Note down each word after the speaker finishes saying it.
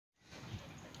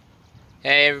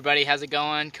Hey everybody, how's it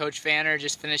going? Coach Fanner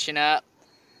just finishing up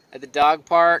at the dog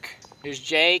park. Here's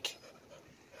Jake.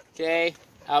 Okay,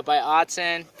 out by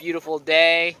Autzen. Beautiful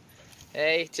day.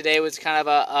 Hey, today was kind of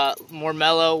a more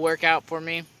mellow workout for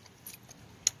me.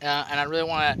 And I really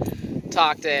want to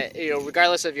talk to,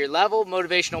 regardless of your level,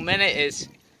 Motivational Minute is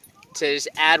to just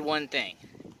add one thing.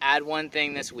 Add one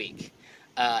thing this week.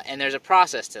 And there's a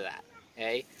process to that.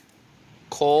 Okay?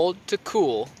 Cold to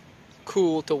cool,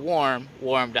 cool to warm,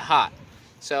 warm to hot.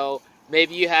 So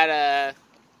maybe you had a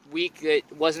week that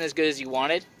wasn't as good as you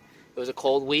wanted. It was a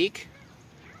cold week.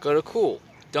 Go to cool.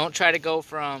 Don't try to go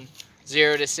from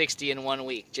 0 to 60 in 1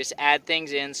 week. Just add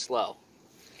things in slow.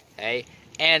 Okay?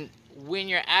 And when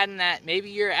you're adding that, maybe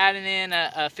you're adding in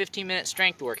a 15-minute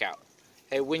strength workout.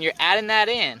 Okay? When you're adding that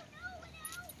in,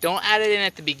 don't add it in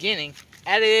at the beginning.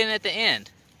 Add it in at the end.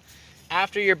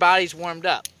 After your body's warmed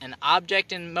up. An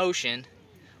object in motion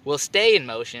will stay in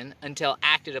motion until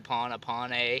acted upon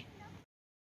a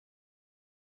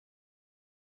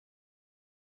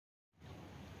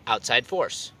outside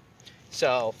force.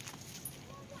 So,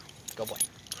 go boy,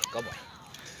 go boy.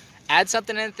 Add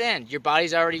something at the end. Your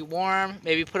body's already warm.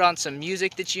 Maybe put on some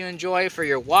music that you enjoy for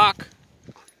your walk.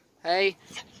 Hey,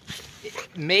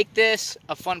 make this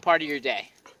a fun part of your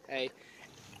day. Okay.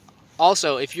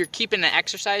 Also, if you're keeping an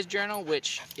exercise journal,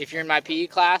 which if you're in my PE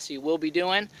class, you will be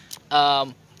doing,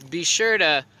 be sure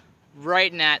to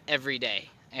write in that every day.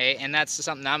 Okay? And that's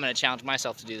something I'm going to challenge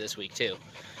myself to do this week too.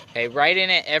 Okay? Write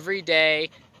in it every day.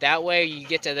 That way you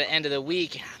get to the end of the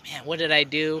week, man, what did I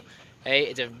do? Okay?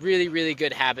 It's a really, really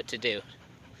good habit to do.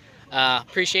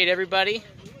 Appreciate everybody.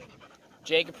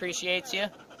 Jake appreciates you.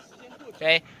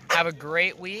 Okay? Have a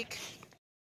great week.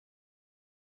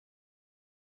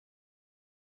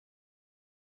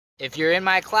 If you're in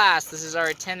my class, this is our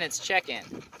attendance check-in.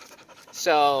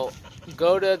 So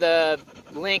go to the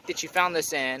link that you found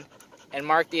this in and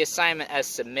mark the assignment as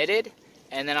submitted,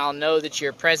 and then I'll know that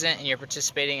you're present and you're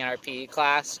participating in our PE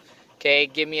class. Okay,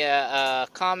 give me a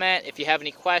comment. If you have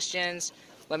any questions,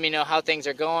 let me know how things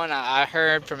are going. I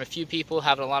heard from a few people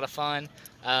having a lot of fun,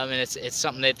 and it's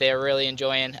something that they're really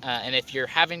enjoying. And if you're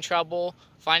having trouble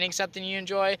finding something you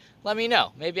enjoy, let me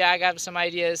know. Maybe I got some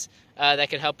ideas that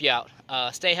could help you out.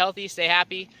 Stay healthy, stay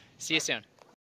happy. See you soon.